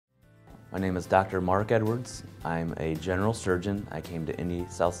My name is Dr. Mark Edwards. I'm a general surgeon. I came to Indy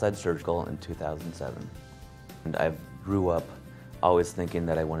Southside Surgical in 2007. And I grew up always thinking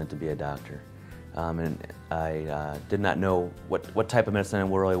that I wanted to be a doctor. And I did not know what type of medicine I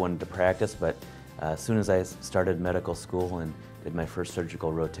really wanted to practice, but as soon as I started medical school and did my first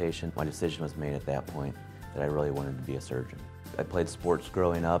surgical rotation, my decision was made at that point that I really wanted to be a surgeon. I played sports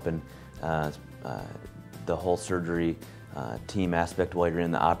growing up, and the whole surgery team aspect while you're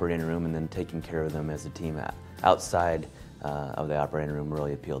in the operating room and then taking care of them as a team outside of the operating room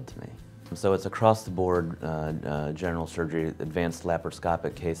really appealed to me. So it's across the board general surgery, advanced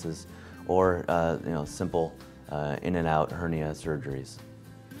laparoscopic cases, or simple in and out hernia surgeries.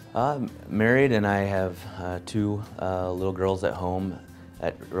 Married, and I have two little girls at home.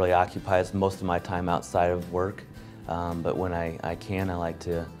 That really occupies most of my time outside of work. But when I can, I like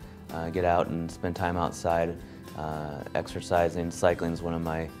to get out and spend time outside. Exercising, cycling is one of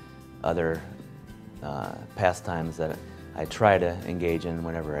my other pastimes that I try to engage in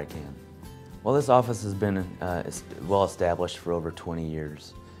whenever I can. Well, this office has been well established for over 20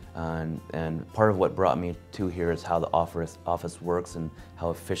 years. And part of what brought me to here is how the office works and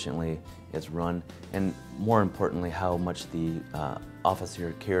how efficiently it's run, and more importantly, how much the office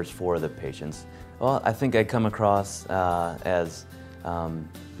here cares for the patients. Well, I think I come across as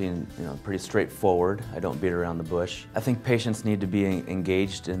being pretty straightforward. I don't beat around the bush. I think patients need to be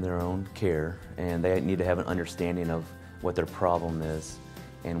engaged in their own care, and they need to have an understanding of what their problem is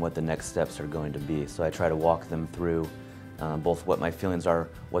and what the next steps are going to be. So I try to walk them through both what my feelings are,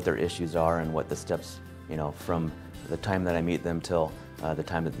 what their issues are, and what the steps, from the time that I meet them till the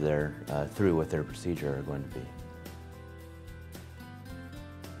time that they're through with their procedure are going to be.